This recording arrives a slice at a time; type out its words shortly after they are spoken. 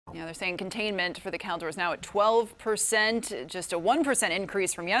Now they're saying containment for the Caldor is now at 12%, just a 1%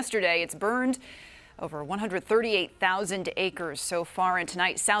 increase from yesterday. It's burned over 138,000 acres so far. And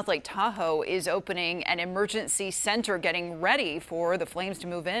tonight, South Lake Tahoe is opening an emergency center, getting ready for the flames to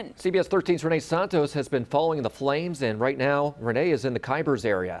move in. CBS 13's Renee Santos has been following the flames, and right now, Renee is in the Kybers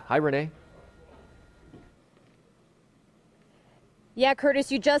area. Hi, Renee. Yeah,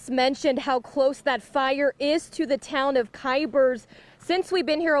 Curtis, you just mentioned how close that fire is to the town of Kybers. Since we've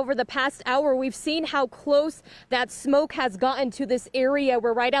been here over the past hour, we've seen how close that smoke has gotten to this area.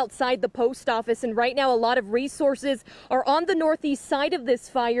 We're right outside the post office, and right now a lot of resources are on the northeast side of this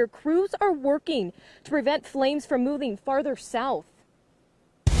fire. Crews are working to prevent flames from moving farther south.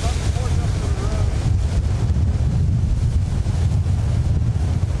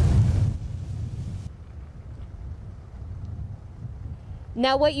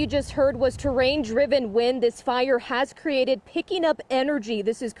 Now, what you just heard was terrain-driven wind this fire has created, picking up energy.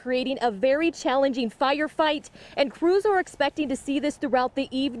 This is creating a very challenging firefight, and crews are expecting to see this throughout the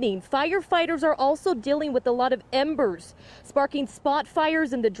evening. Firefighters are also dealing with a lot of embers, sparking spot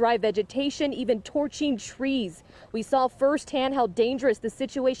fires in the dry vegetation, even torching trees. We saw firsthand how dangerous the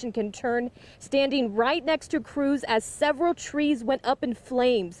situation can turn, standing right next to crews as several trees went up in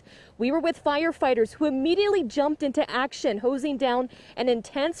flames. We were with firefighters who immediately jumped into action, hosing down an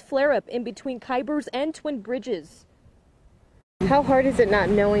intense flare-up in between Kybers and Twin Bridges. How hard is it not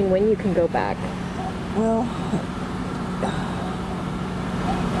knowing when you can go back? Well,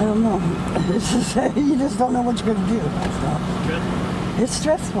 I don't know. It's just, you just don't know what you're going to do. So, it's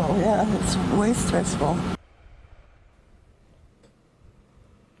stressful, yeah, it's way stressful.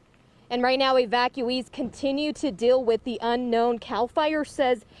 And right now, evacuees continue to deal with the unknown. CAL FIRE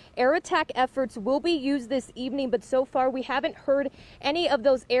says air attack efforts will be used this evening, but so far we haven't heard any of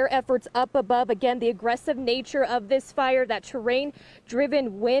those air efforts up above. Again, the aggressive nature of this fire, that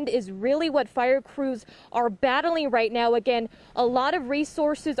terrain-driven wind is really what fire crews are battling right now. Again, a lot of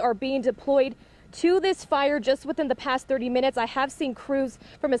resources are being deployed to this fire just within the past 30 minutes. I have seen crews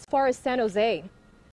from as far as San Jose.